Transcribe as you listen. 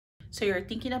So you're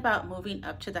thinking about moving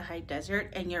up to the high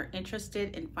desert and you're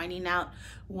interested in finding out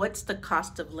what's the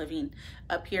cost of living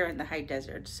up here in the high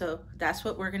desert. So that's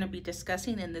what we're going to be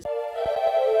discussing in this.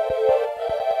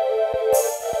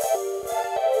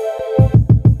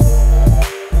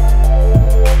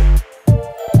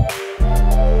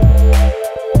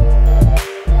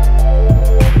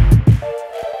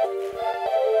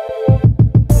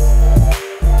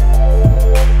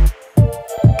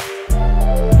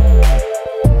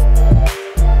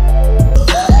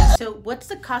 What's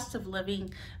the cost of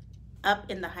living up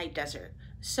in the high desert?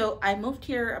 So I moved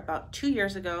here about 2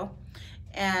 years ago,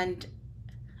 and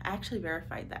I actually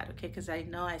verified that, okay, because I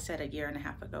know I said a year and a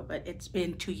half ago, but it's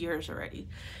been 2 years already.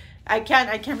 I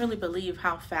can't really believe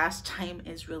how fast time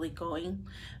is really going,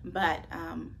 but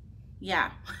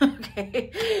yeah.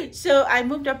 Okay, so I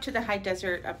moved up to the high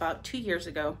desert about 2 years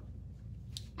ago.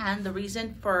 And the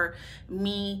reason for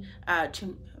me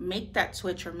to make that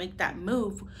switch or make that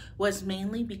move was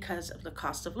mainly because of the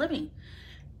cost of living.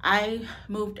 I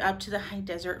moved up to the high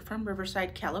desert from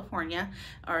Riverside, California,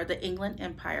 or the Inland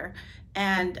Empire,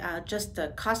 and just the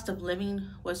cost of living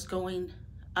was going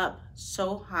up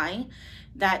so high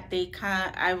that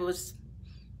I was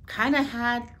kind of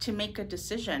had to make a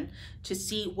decision to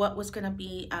see what was going to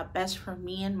be best for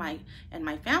me and my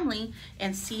family,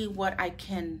 and see what I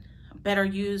can better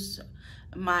use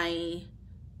my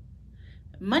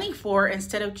money for,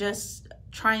 instead of just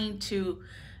trying to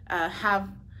have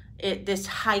this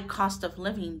high cost of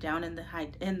living down in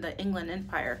the Inland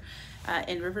Empire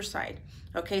in Riverside.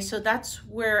 Okay, so that's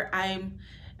where I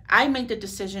made the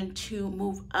decision to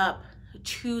move up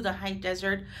to the high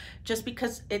desert, just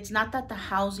because it's not that the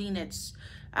housing it's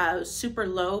super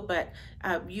low, but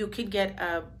you can get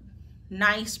a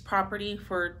nice property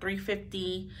for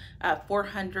 $350,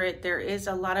 $400. There is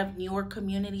a lot of newer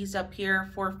communities up here,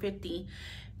 $450,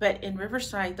 but in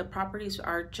Riverside the properties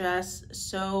are just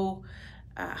so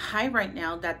high right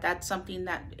now that that's something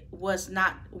that was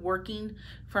not working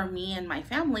for me and my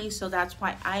family. So that's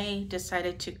why I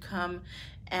decided to come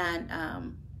and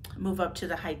move up to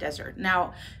the high desert.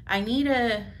 Now I need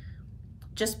to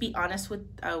just be honest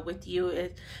with you.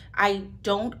 I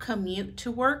don't commute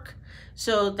to work,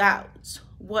 so that's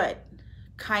what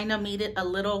kind of made it a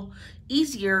little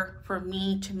easier for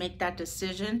me to make that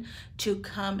decision to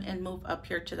come and move up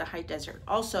here to the high desert.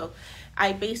 Also,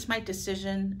 I based my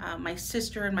decision, my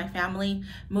sister and my family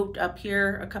moved up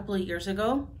here a couple of years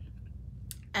ago,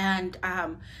 and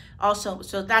also,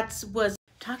 so that's was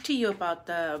talk to you about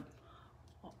the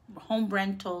home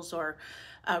rentals, or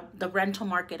the rental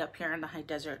market up here in the high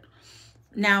desert.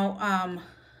 Now,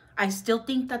 I still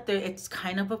think that it's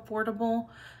kind of affordable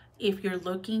if you're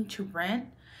looking to rent.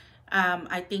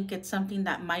 I think it's something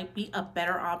that might be a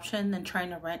better option than trying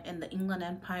to rent in the Inland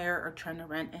Empire or trying to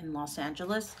rent in Los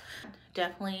Angeles.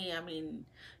 Definitely, I mean,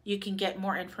 you can get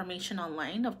more information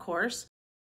online, of course.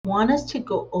 I want us to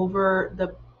go over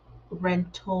the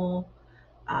rental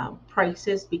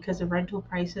prices, because the rental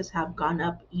prices have gone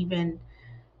up even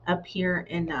up here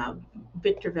in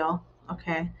Victorville.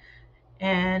 Okay,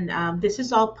 and this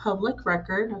is all public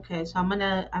record. Okay, so I'm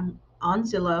on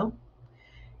Zillow,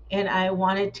 and I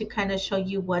wanted to kind of show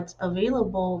you what's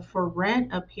available for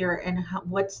rent up here, and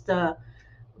what's the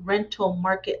rental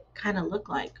market kind of look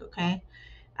like. Okay,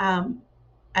 um,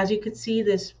 as you can see,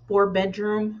 this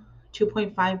 4-bedroom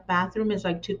 2.5 bathroom is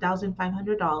like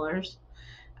 $2,500.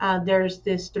 There's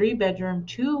this 3-bedroom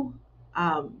 2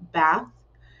 bath.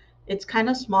 It's kind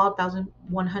of small,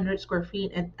 1,100 square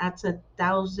feet, and that's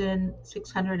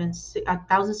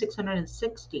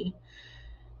 1,660.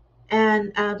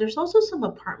 And there's also some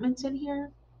apartments in here.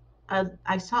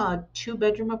 I saw a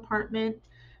 2-bedroom apartment,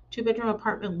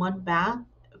 1 bath,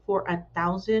 for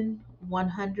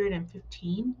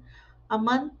 1,115 a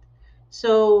month.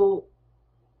 So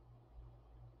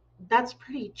that's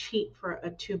pretty cheap for a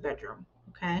 2-bedroom.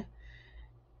 Okay.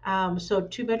 So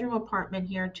 2-bedroom apartment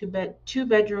here, two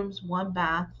bedrooms, 1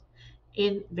 bath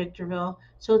in Victorville.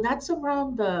 So that's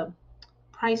around the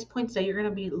price points that you're going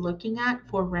to be looking at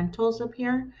for rentals up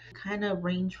here. Kind of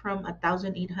range from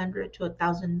 1,800 to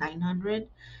 1,900.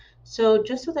 So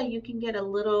just so that you can get a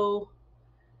little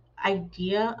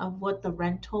idea of what the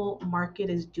rental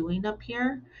market is doing up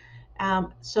here.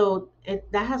 So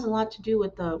that has a lot to do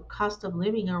with the cost of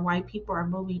living, or why people are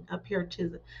moving up here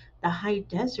to the high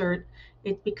desert.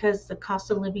 It's because the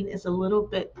cost of living is a little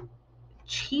bit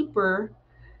cheaper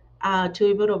to be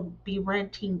able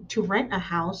to rent a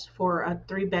house for a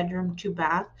 3-bedroom 2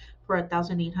 bath for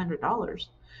 $1,800,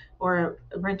 or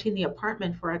renting the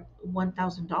apartment for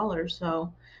 $1,000.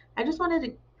 So I just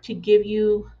wanted to give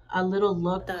you a little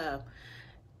look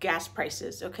gas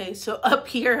prices. Okay, so up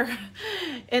here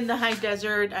in the high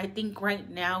desert, I think right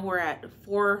now we're at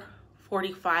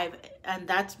 4.45, and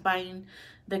that's buying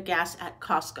the gas at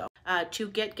Costco to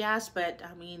get gas. But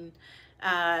I mean,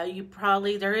 you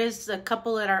probably, there is a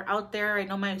couple that are out there. I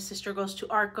know my sister goes to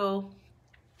Arco.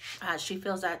 She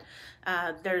feels that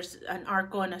there's an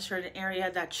Arco in a certain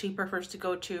area that she prefers to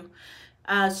go to.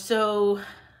 So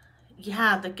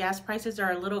yeah, the gas prices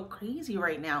are a little crazy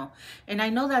right now. And I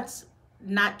know that's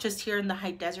not just here in the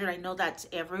high desert. I know that's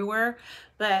everywhere,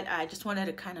 but I just wanted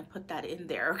to kind of put that in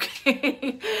there.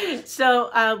 Okay.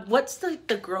 So what's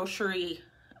the grocery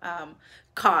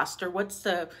cost, or what's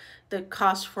the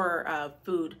cost for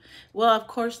food? Well, of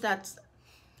course,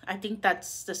 I think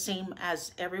that's the same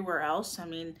as everywhere else. I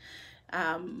mean,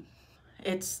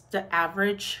 it's the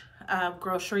average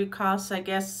grocery costs, I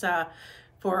guess,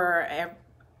 for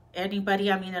anybody.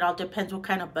 I mean, it all depends what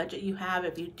kind of budget you have,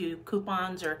 if you do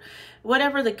coupons or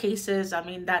whatever the case is. I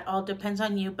mean, that all depends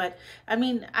on you. But I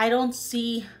mean, I don't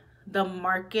see the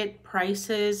market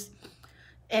prices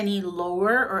any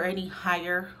lower or any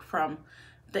higher from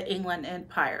the Inland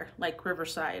Empire, like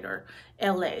Riverside or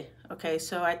LA. Okay,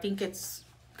 so I think it's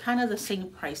kind of the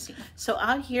same pricing. So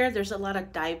out here, there's a lot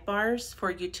of dive bars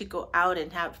for you to go out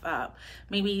and have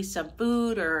maybe some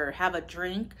food or have a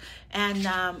drink. And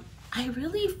I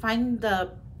really find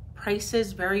the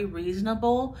prices very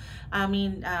reasonable. I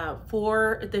mean,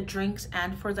 for the drinks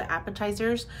and for the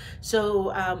appetizers.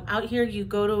 So out here, you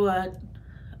go to a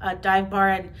dive bar,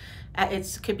 and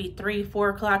it could be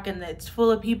 3-4 o'clock, and it's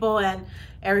full of people, and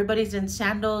everybody's in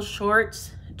sandals,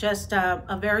 shorts, just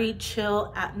a very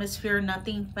chill atmosphere,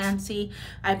 nothing fancy.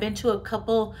 I've been to a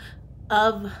couple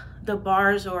of the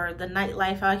bars or the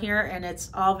nightlife out here, and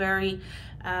it's all very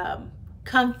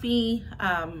comfy,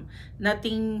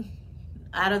 nothing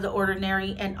out of the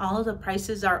ordinary, and all of the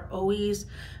prices are always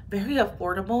very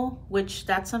affordable, which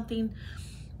that's something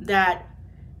that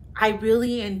I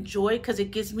really enjoy, because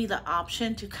it gives me the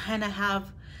option to kind of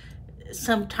have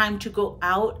some time to go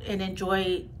out and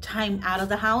enjoy time out of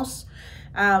the house.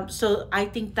 So I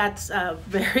think that's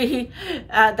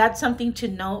that's something to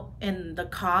note in the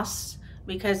costs,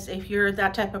 because if you're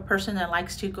that type of person that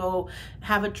likes to go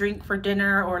have a drink for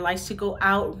dinner or likes to go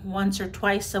out once or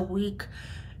twice a week,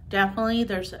 definitely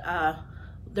there's a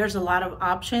lot of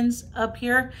options up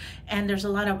here, and there's a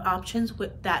lot of options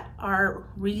that are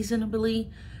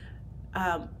reasonably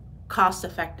cost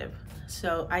effective.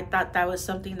 So I thought that was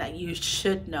something that you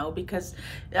should know, because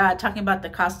talking about the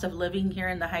cost of living here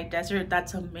in the high desert,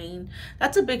 that's a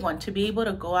big one, to be able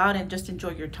to go out and just enjoy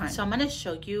your time. So I'm going to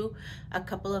show you a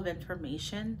couple of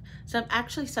information, some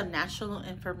national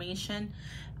information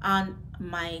on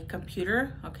my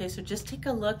computer. Okay, so just take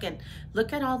a look and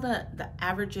look at all the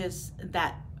averages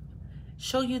that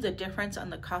show you the difference on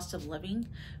the cost of living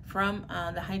from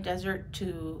the high desert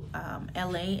to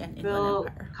LA and Inland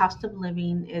Empire. Cost of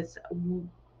living is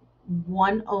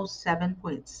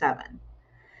 107.7.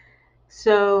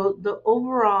 So the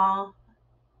overall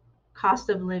cost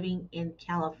of living in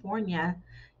California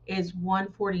is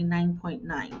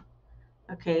 149.9.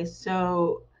 Okay,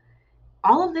 so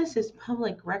all of this is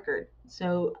public record.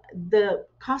 So the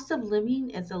cost of living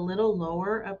is a little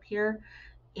lower up here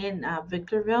in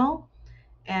Victorville.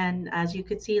 And as you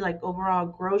could see, like overall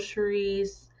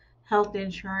groceries, health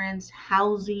insurance,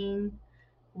 housing.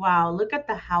 Wow, look at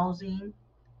the housing.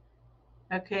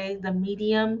 Okay, the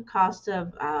medium cost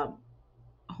of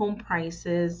home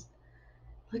prices.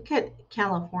 Look at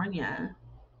California,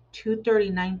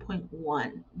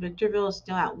 239.1. Victorville is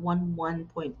still at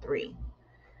 11.3.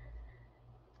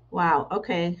 Wow,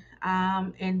 okay.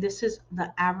 And this is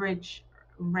the average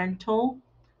rental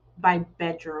by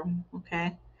bedroom,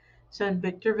 okay? So in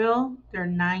Victorville, they're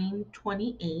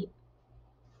 928.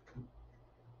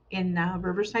 In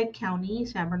Riverside County,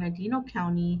 San Bernardino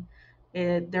County,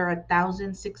 they're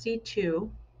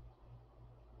 1,062.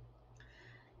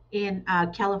 In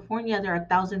California, they're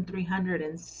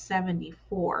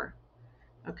 1,374.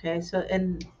 Okay, so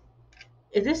and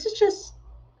this is just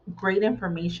great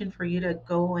information for you to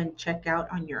go and check out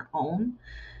on your own.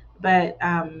 But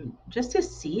just to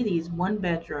see these one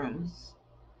bedrooms,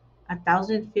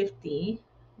 1,050.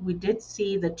 We did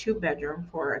see the two bedroom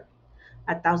for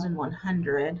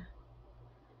 1,100.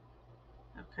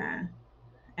 Okay.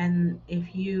 And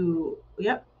if you,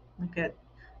 yep, look at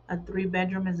a three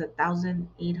bedroom is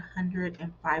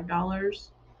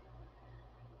 $1,805.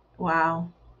 Wow.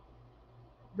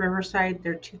 Riverside,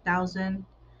 they're 2,000.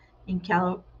 In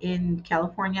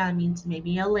California, it means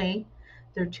maybe LA,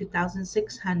 they're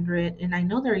 2,600, and I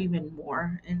know they're even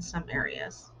more in some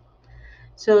areas.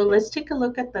 So let's take a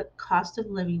look at the cost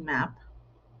of living map.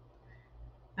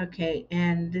 Okay,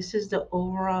 and this is the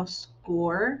overall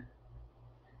score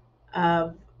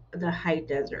of the high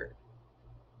desert.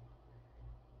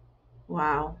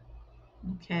 Wow.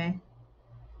 Okay.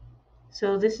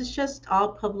 So this is just all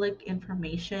public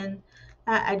information.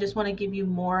 I just want to give you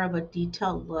more of a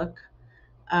detailed look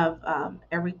of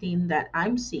everything that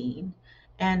I'm seeing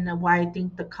and why I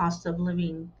think the cost of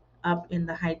living up in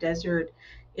the high desert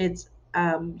it's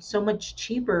so much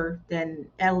cheaper than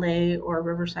LA or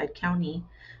Riverside County,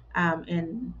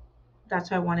 and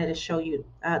that's why I wanted to show you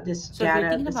this So if you're data,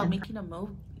 thinking this about making a move,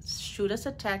 shoot us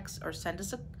a text or send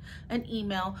us an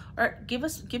email or give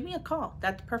me a call.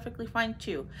 That's perfectly fine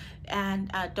too. And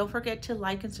don't forget to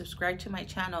like and subscribe to my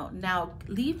channel. Now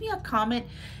leave me a comment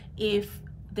if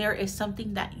there is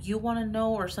something that you want to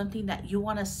know or something that you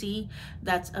want to see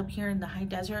that's up here in the high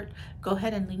desert. Go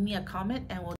ahead and leave me a comment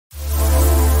and we'll